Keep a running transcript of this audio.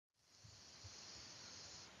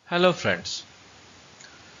Hello friends.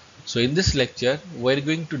 So in this lecture we are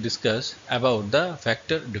going to discuss about the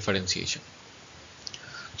factor differentiation.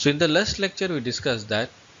 So in the last lecture we discussed that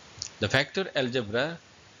the factor algebra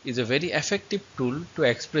is a very effective tool to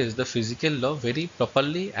express the physical law very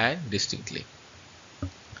properly and distinctly.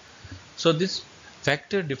 So this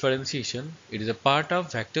factor differentiation, it is a part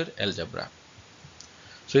of factor algebra.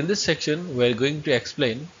 So in this section we are going to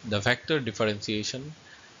explain the factor differentiation,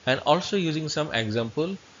 and also using some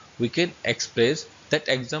example we can express that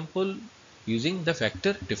example using the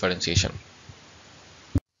factor differentiation.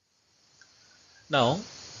 Now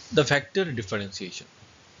the factor differentiation.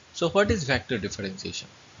 So what is factor differentiation?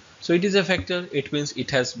 So it is a factor, it means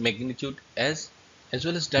it has magnitude as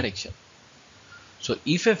well as direction. So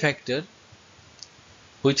if a factor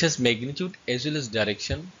which has magnitude as well as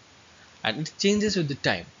direction and it changes with the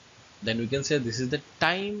time, then we can say this is the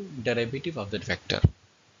time derivative of that vector.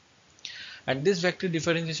 And this vector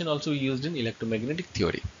differentiation also used in electromagnetic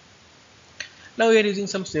theory. Now we are using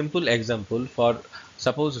some simple example for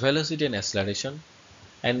suppose velocity and acceleration,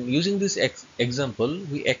 and using this example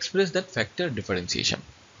we express that factor differentiation.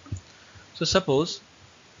 So suppose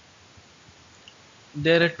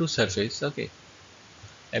there are two surfaces. Okay,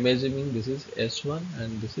 I'm assuming this is S1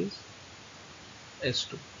 and this is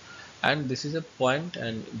S2, and this is a point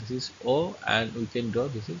and this is O, and we can draw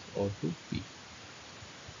this is O2P,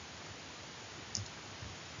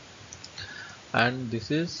 and this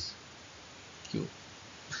is Q.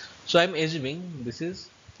 So I'm assuming this is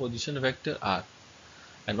position vector R,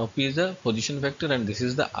 and OP is the position vector, and this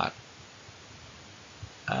is the R,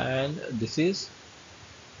 and this is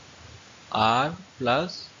R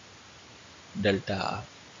plus delta R,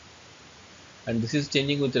 and this is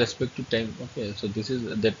changing with respect to time. Okay, so this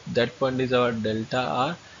is that point is our delta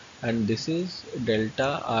R, and this is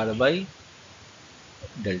delta R by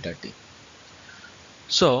delta T.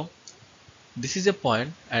 So this is a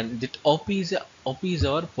point, and that OP is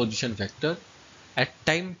our position vector at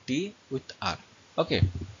time t with R. Okay,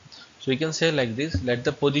 so we can say like this: let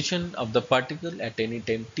the position of the particle at any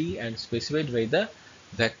time t and specified by the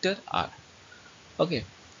vector R. Okay,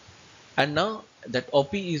 and now that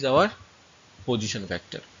OP is our position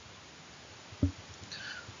vector.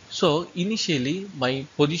 So initially my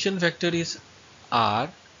position vector is R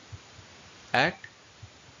at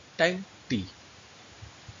time t.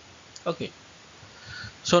 Okay,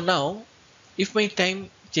 so now if my time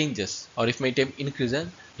changes or if my time increases,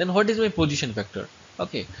 then what is my position vector?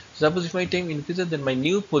 Okay, so suppose if my time increases, then my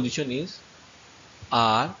new position is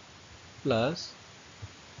R plus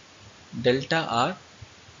delta R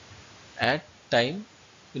at time,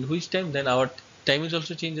 in which time then our time is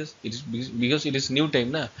also changes. It is because it is new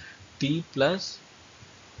time na, t plus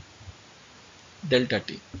delta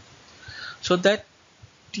t. So that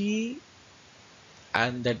t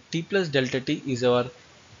and that t plus delta t is our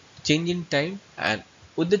change in time, and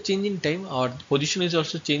with the change in time our position is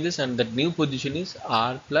also changes, and that new position is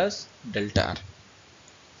R plus delta R.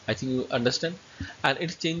 I think you understand, and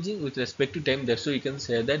it's changing with respect to time. That's why you can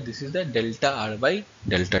say that this is the delta R by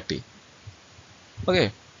delta T.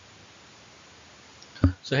 Okay,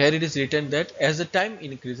 so here it is written that as the time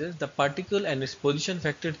increases, the particle and its position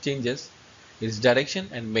vector changes its direction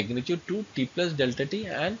and magnitude to T plus delta T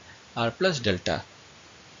and R plus delta.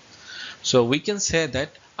 So we can say that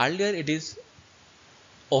earlier it is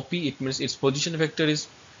OP, it means its position vector is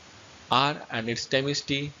R and its time is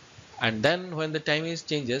T, and then when the time is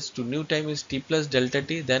changes to new time is T plus delta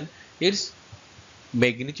T, then its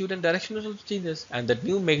magnitude and direction also changes, and that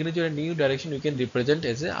new magnitude and new direction you can represent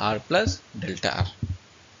as a R plus delta R.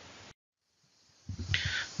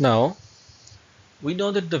 Now we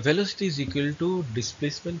know that the velocity is equal to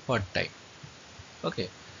displacement per time. Okay,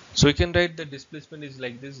 so we can write the displacement is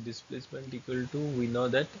like this: displacement equal to, we know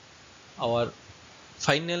that our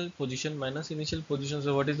final position minus initial position.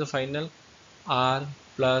 So what is the final? R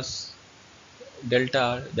plus delta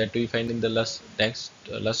R, that we find in the last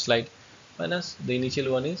slide, minus the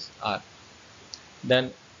initial one is R,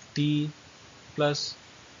 then T plus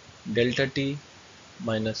delta T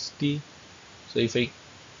minus T. So if I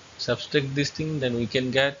subtract this thing, then we can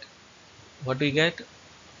get what we get,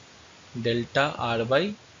 delta R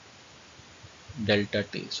by delta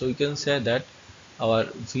T. So we can say that our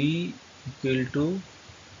V equal to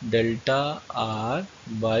delta R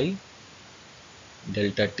by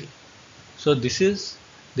delta T. So this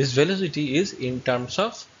velocity is in terms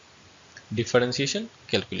of differentiation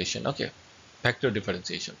calculation. Okay, factor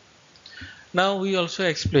differentiation. Now we also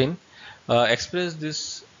express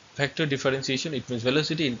this factor differentiation, it means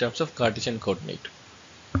velocity, in terms of Cartesian coordinate.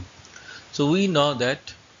 So we know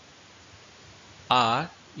that R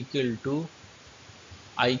equal to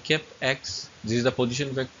I cap x, this is the position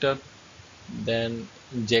vector, then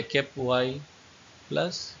j cap y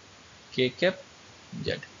plus k cap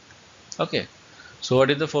z. Okay, so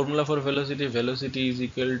what is the formula for velocity? Velocity is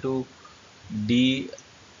equal to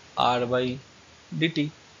dr by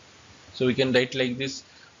dt. So we can write like this,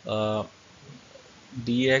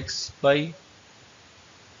 dx by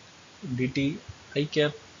dt I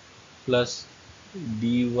cap plus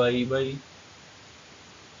dy by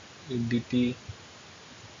dt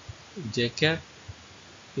j cap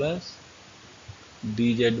plus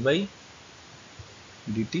dz by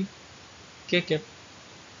dt k cap.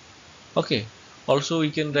 Okay, also we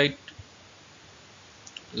can write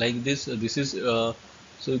like this, this is so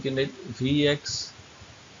we can write vx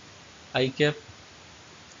I cap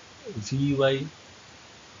vy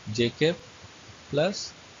j cap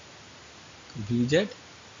plus vz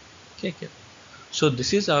k cap. So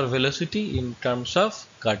this is our velocity in terms of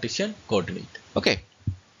Cartesian coordinate. Okay,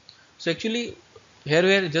 so actually here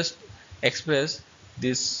we are just express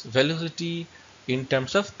this velocity in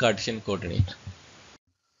terms of Cartesian coordinate.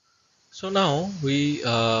 So now we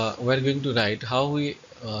are going to write how we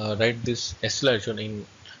write this acceleration in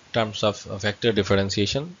terms of vector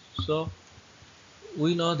differentiation. So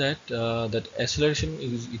we know that that acceleration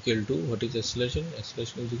is equal to, what is acceleration?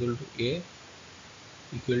 Acceleration is equal to a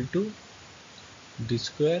equal to d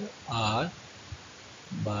square r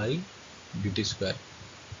by dt square,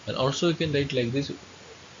 and also you can write like this,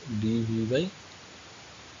 dv by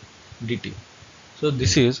dt. So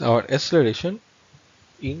this is our acceleration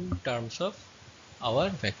in terms of our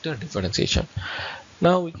vector differentiation.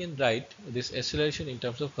 Now we can write this acceleration in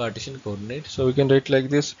terms of Cartesian coordinate. So we can write like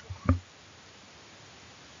this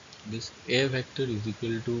a vector is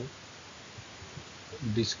equal to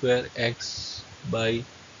d square x by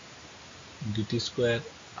dt square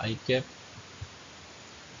I cap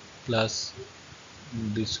plus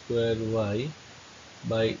d square y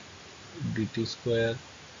by dt square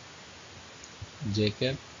j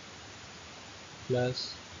cap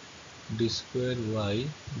plus d square y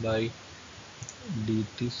by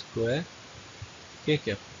dt square k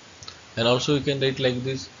cap. And also you can write like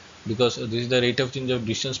this, because this is the rate of change of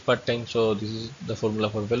distance per time, so this is the formula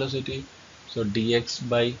for velocity. So dx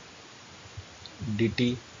by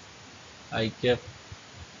dt I cap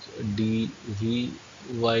dvy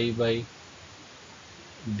by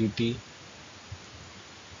dt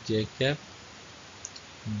j cap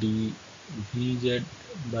dvz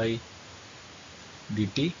by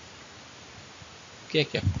dt k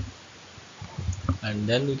cap. And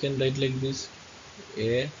then we can write like this,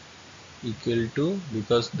 a equal to,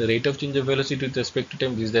 because the rate of change of velocity with respect to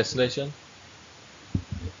time, this is the acceleration,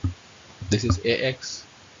 this is ax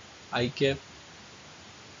I cap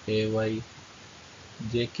ay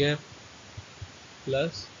j cap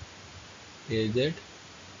plus az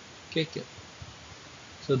k cap.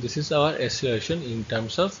 So this is our acceleration in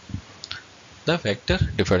terms of the vector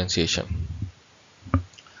differentiation.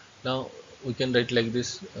 Now we can write like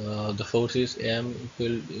this, the force is m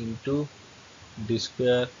equal into d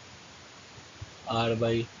square r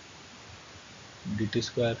by dt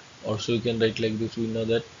square. Also you can write like this, we know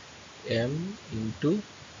that m into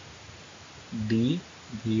d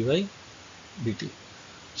v by dt.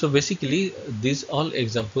 So basically these all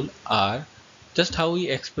example are just how we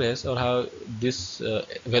express, or how this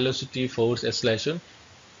velocity, force, acceleration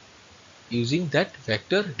using that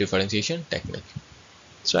vector differentiation technique.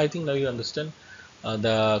 So I think now you understand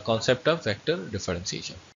the concept of vector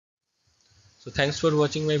differentiation. So thanks for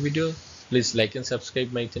watching my video. Please like and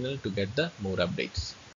subscribe my channel to get the more updates.